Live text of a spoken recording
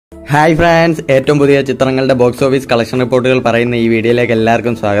Hi friends, ഏറ്റവും പുതിയ ചിത്രങ്ങളുടെ ബോക്സ് ഓഫീസ് കളക്ഷൻ റിപ്പോർട്ടുകൾ പറയുന്ന ഈ വീഡിയോയിലേക്ക്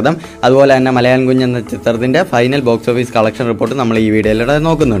എല്ലാവർക്കും സ്വാഗതം. അതുപോലെ തന്നെ മലയാൻകുഞ്ച് എന്ന ചിത്രത്തിന്റെ final box office collection report നമ്മൾ ഈ വീഡിയോയിലൂടെ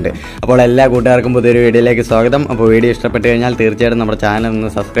നോക്കുന്നുണ്ട്. അപ്പോൾ എല്ലാ കൂട്ടുകാർക്കും പുതിയൊരു വീഡിയോയിലേക്ക് സ്വാഗതം. അപ്പോൾ വീഡിയോ ഇഷ്ടപ്പെട്ട് കഴിഞ്ഞാൽ തീർച്ചയായിട്ടും നമ്മുടെ ചാനൽ ഒന്ന്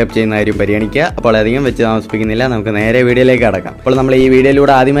സബ്സ്ക്രൈബ് ചെയ്യുന്ന കാര്യം പരിഗണിക്കുക. അപ്പോൾ അധികം വെച്ച് താമസിപ്പിക്കുന്നില്ല, നമുക്ക് നേരെ വീഡിയോയിലേക്ക് കടക്കാം. അപ്പോൾ നമ്മൾ ഈ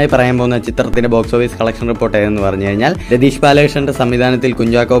വീഡിയോയിലൂടെ ആദ്യമായി പറയാൻ പോകുന്ന ചിത്രത്തിന്റെ ബോക്സ് ഓഫീസ് കളക്ഷൻ റിപ്പോർട്ട് എന്ന് പറഞ്ഞു കഴിഞ്ഞാൽ രതീഷ് ബാലകൃഷ്ണന്റെ സംവിധാനത്തിൽ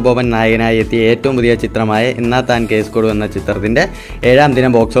കുഞ്ചാക്കോ ബോബൻ നായകനായി എത്തിയ ഏറ്റവും പുതിയ ചിത്രമായ ഇന്നാ താൻ കേസ് കൊടു എന്ന ചിത്രത്തിന്റെ 7ാം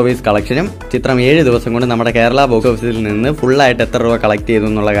ദിനം ബോക്സ് ഓഫീസ് കളക്ഷനും ചിത്രം 7 ദിവസം കൊണ്ട് നമ്മുടെ കേരള ബോക്സ് ഓഫീസിൽ നിന്ന് ഫുള്ളായിട്ട് എത്ര രൂപ കളക്ട് ചെയ്തു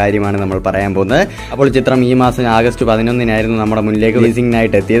എന്നുള്ള കാര്യമാണ് നമ്മൾ പറയാൻ പോകുന്നത്. അപ്പോൾ ചിത്രം ഈ മാസം ആഗസ്റ്റ് 11-നായിരുന്നു നമ്മുടെ മുന്നിലേക്ക്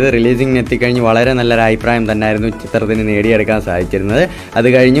റിലീസിംഗിനായിട്ട് എത്തിയത്. റിലീസിംഗിന് എത്തിക്കഴിഞ്ഞ് വളരെ നല്ലൊരു അഭിപ്രായം തന്നെയായിരുന്നു ചിത്രത്തിന് നേടിയെടുക്കാൻ സാധിച്ചിരുന്നത്. അത്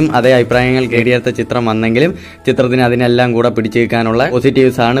കഴിഞ്ഞും അതേ അഭിപ്രായങ്ങൾ നേടിയെടുത്ത ചിത്രം വന്നെങ്കിലും ചിത്രത്തിന് അതിനെല്ലാം കൂടെ പിടിച്ചു നിൽക്കാനുള്ള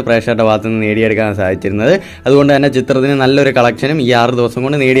പോസിറ്റീവ്സ് ആണ് പ്രേക്ഷകരുടെ ഭാഗത്ത് നിന്ന് നേടിയെടുക്കാൻ സാധിച്ചിരുന്നത്. അതുകൊണ്ട് തന്നെ ചിത്രത്തിന് നല്ലൊരു കളക്ഷനും ഈ 6 ദിവസം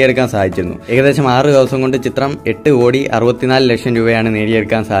കൊണ്ട് നേടിയെടുക്കാൻ സാധിച്ചിരുന്നു. ഏകദേശം 6 ദിവസം കൊണ്ട് ചിത്രം 8,64 ലക്ഷം രൂപയാണ്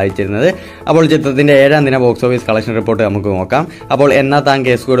നേടിയെടുക്കാൻ സാധിച്ചിരുന്നത്. അപ്പോൾ ചിത്രത്തിന്റെ 7ാം ദിന ബോക്സ് ഓഫീസ് കളക്ഷൻ റിപ്പോർട്ട് നമുക്ക് നോക്കാം. അപ്പോൾ എന്നാ താൻ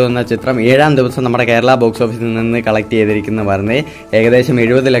കേസ് കൊടു എന്ന ചിത്രം 7ാം ദിവസം നമ്മുടെ കേരള ബോക്സ് ഓഫീസിൽ നിന്ന് കളക്ട് ചെയ്തിരിക്കുന്ന പറഞ്ഞ് ഏകദേശം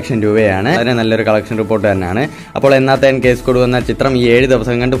 70 ലക്ഷം രൂപയാണ്. വളരെ നല്ലൊരു കളക്ഷൻ റിപ്പോർട്ട് തന്നെയാണ്. അപ്പോൾ എന്നാ താൻ കേസ് കൊടു എന്ന ചിത്രം ഈ 7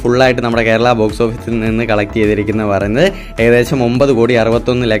 ദിവസം കണ്ട് ഫുള്ളായിട്ട് നമ്മുടെ കേരള ബോക്സ് ഓഫീസിൽ നിന്ന് കളക്ട് ചെയ്തിരിക്കുന്ന പറയുന്നത് ഏകദേശം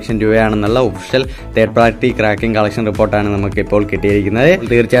 9,61 ലക്ഷം രൂപയാണെന്നുള്ള official third party cracking collection റിപ്പോർട്ടാണ് നമുക്ക് ഇപ്പോൾ കിട്ടിയിരിക്കുന്നത്.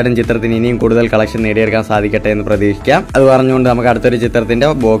 തീർച്ചയായിട്ടും ചിത്രത്തിന് ഇനിയും കൂടുതൽ കളക്ഷൻ നേടിയെടുക്കാൻ സാധിക്കട്ടെ എന്ന് പ്രതീക്ഷിക്കാം. അത് പറഞ്ഞുകൊണ്ട് നമുക്ക് അടുത്തൊരു ചിത്രത്തിന്റെ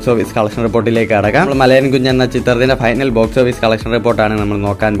ബോക്സ് ഓഫീസ് കളക്ഷൻ റിപ്പോർട്ടിലേക്ക് കടക്കാം. മലയാൻകുഞ്ച് എന്ന ചിത്രത്തിന്റെ ഫൈനൽ ബോക്സ് ഓഫീസ് കളക്ഷൻ റിപ്പോർട്ടാണ് നമ്മൾ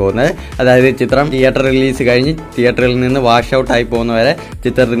നോക്കാൻ പോകുന്നത്. അതായത് ചിത്രം തിയേറ്റർ റിലീസ് കഴിഞ്ഞ് തിയേറ്ററിൽ നിന്ന് വാഷ് ഔട്ട് ആയി പോകുന്നവരെ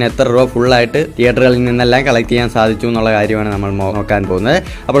ചിത്രത്തിന് എത്ര രൂപ ഫുള്ളായിട്ട് തിയേറ്ററുകളിൽ നിന്നെല്ലാം കളക്ട് ചെയ്യാൻ സാധിച്ചു എന്നുള്ള കാര്യമാണ് നമ്മൾ നോക്കാൻ പോകുന്നത്.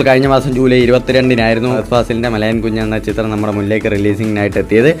 അപ്പോൾ കഴിഞ്ഞ മാസം ജൂലൈ 22-നായിരുന്നു ഫാസിലിന്റെ മലയാൻകുഞ്ച് എന്ന ചിത്രം നമ്മുടെ മുന്നിലേക്ക് റിലീസിംഗിനായിട്ട്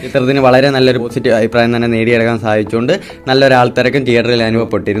എത്തിയത്. ചിത്രത്തിന് വളരെ നല്ലൊരു പോസിറ്റീവ് അഭിപ്രായം തന്നെ നേടിയെടുക്കാൻ സാധിച്ചുകൊണ്ട് നല്ലൊരു ആൾത്തിരക്കും തിയേറ്ററിൽ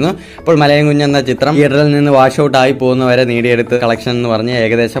അനുഭവപ്പെട്ടിരുന്നു. അപ്പോൾ മലയാൻകുഞ്ച് എന്ന ചിത്രം തിയേറ്ററിൽ നിന്ന് വാഷ് ഔട്ട് ആയി പോകുന്നവരെ നേടിയെടുത്ത കളക്ഷൻ എന്ന് പറഞ്ഞ്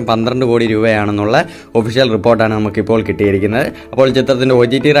ഏകദേശം 12 കോടി രൂപയാണെന്നുള്ള ഒഫീഷ്യൽ റിപ്പോർട്ടാണ് നമുക്കിപ്പോൾ കിട്ടിയിരിക്കുന്നത്. അപ്പോൾ ചിത്രത്തിന്റെ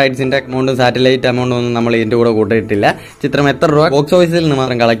OTT റൈറ്റ്സിന്റെ അമൗണ്ടും സാറ്റലൈറ്റ് അമൗണ്ടും ഒന്നും നമ്മൾ ഇതിന്റെ കൂടെ കൂട്ടിയിട്ടില്ല. ചിത്രം എത്ര രൂപ ബോക്സ് ഓഫീസിൽ നിന്ന്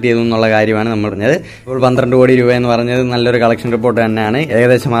മാത്രം കളക്ട് ചെയ്തു എന്നുള്ള കാര്യമാണ് നമ്മൾ പറഞ്ഞത്. ഇപ്പോൾ 12 കോടി രൂപ എന്ന് പറഞ്ഞത് നല്ലൊരു കളക്ഷൻ റിപ്പോർട്ട് തന്നെയാണ്.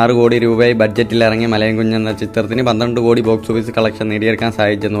 ഏകദേശം 6 കോടി രൂപയായി ബഡ്ജറ്റിൽ ഇറങ്ങിയ മലയാൻകുഞ്ച് എന്ന ചിത്രത്തിന് 12 കോടി ബോക്സ് ഓഫീസ് കളക്ഷൻ നേടിയെടുക്കാൻ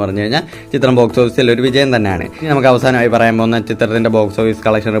സാധിച്ചെന്ന് പറഞ്ഞു കഴിഞ്ഞാൽ ചിത്രം ബോക്സ് ഓഫീസിൽ ഒരു വിജയം തന്നെയാണ്. ഇനി നമുക്ക് അവസാനമായി പറയാൻ പോകുന്ന ചിത്രത്തിന്റെ ബോക്സ് ഓഫീസ്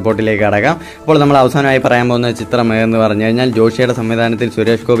കളക്ഷൻ റിപ്പോർട്ടിലേക്ക് കടക്കാം. അപ്പോൾ നമ്മൾ അവസാനമായി പറയാൻ പോകുന്ന ചിത്രം എന്ന് പറഞ്ഞു കഴിഞ്ഞാൽ ജോഷിയുടെ സംവിധാനത്തിൽ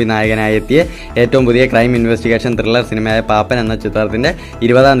സുരേഷ് ഗോപി നായകനായി എത്തിയ ഏറ്റവും പുതിയ ക്രൈം ഇൻവെസ്റ്റിഗേഷൻ ത്രില്ലർ സിനിമയായ പാപ്പൻ എന്ന ചിത്രത്തിന്റെ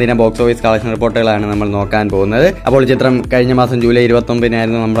 20ാം ദിന ബോക്സ് ഓഫീസ് കളക്ഷൻ റിപ്പോർട്ടുകളാണ് നമ്മൾ നോക്കാൻ പോകുന്നത്. അപ്പോൾ ചിത്രം കഴിഞ്ഞ മാസം ജൂലൈ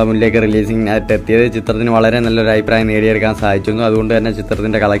 29-നായിരുന്നു നമ്മുടെ മുന്നിലേക്ക് റിലീസിംഗിനായിട്ട് എത്തിയത്. ചിത്രത്തിന് വളരെ നല്ലൊരു അഭിപ്രായം നേടിയെടുക്കാൻ സാധിച്ചിരുന്നു. അതുകൊണ്ട് തന്നെ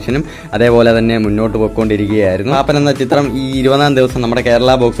ചിത്രത്തിന്റെ കളക്ഷനും അതേപോലെ തന്നെ മുന്നോട്ട് പോയിക്കൊണ്ടിരിക്കുകയായിരുന്നു. പാപ്പൻ എന്ന ചിത്രം ഈ 20ാം ദിവസം നമ്മുടെ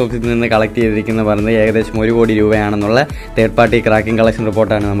കേരള ബോക്സ് ഓഫീസിൽ നിന്ന് കളക്ട് ചെയ്തിരിക്കുന്ന പറഞ്ഞത് ഏകദേശം 1 കോടി രൂപയാണെന്നുള്ള തേർഡ് പാർട്ടി ക്രാക്കിംഗ് കളക്ഷൻ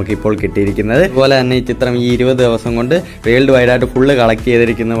റിപ്പോർട്ടാണ് നമുക്ക് ഇപ്പോൾ കിട്ടിയിരിക്കുന്നത്. അതുപോലെ തന്നെ ഈ ചിത്രം ഈ 20 ദിവസം കൊണ്ട് വേൾഡ് വൈഡ് ആയിട്ട് ഫുള്ള് കളക്ട്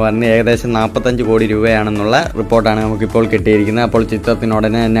ചെയ്തിരിക്കുന്ന പറഞ്ഞ് ഏകദേശം 45 കോടി രൂപയാണെന്നുള്ള റിപ്പോർട്ടാണ് നമുക്കിപ്പോൾ കിട്ടിയിരിക്കുന്നത്. അപ്പോൾ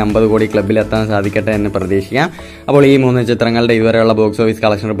ചിത്രത്തിനുടനെ തന്നെ 50 കോടി ക്ലബ്ബിൽ എത്താൻ സാധിക്കട്ടെ എന്ന് പ്രതീക്ഷിക്കാം. അപ്പോൾ ഈ 3 ചിത്രങ്ങളുടെ ഇതുവരെയുള്ള ബോക്സ് ഓഫീസ്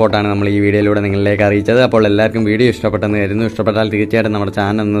കളക്ഷൻ റിപ്പോർട്ടാണ് നമ്മൾ ഈ വീഡിയോയിലൂടെ നിങ്ങളിലേക്ക് അറിയിച്ചത്. അപ്പോൾ എല്ലാവർക്കും വീഡിയോ ഇഷ്ടപ്പെട്ടെന്ന് കരുതുന്നു. ഇഷ്ടപ്പെട്ടാൽ തീർച്ചയായിട്ടും നമ്മുടെ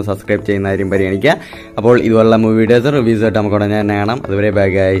ചാനൽ ഒന്ന് സബ്സ്ക്രൈബ് ചെയ്യുന്ന കാര്യം പരിഗണിക്കുക. അപ്പോൾ ഇതുപോലുള്ള മൂവി വീഡിയോസും റിവ്യൂസും ആയിട്ട് നമുക്ക് ഉടനെ തന്നെ കാണാം. അതുവരെ ബൈ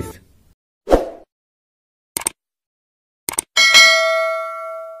ഗൈസ്.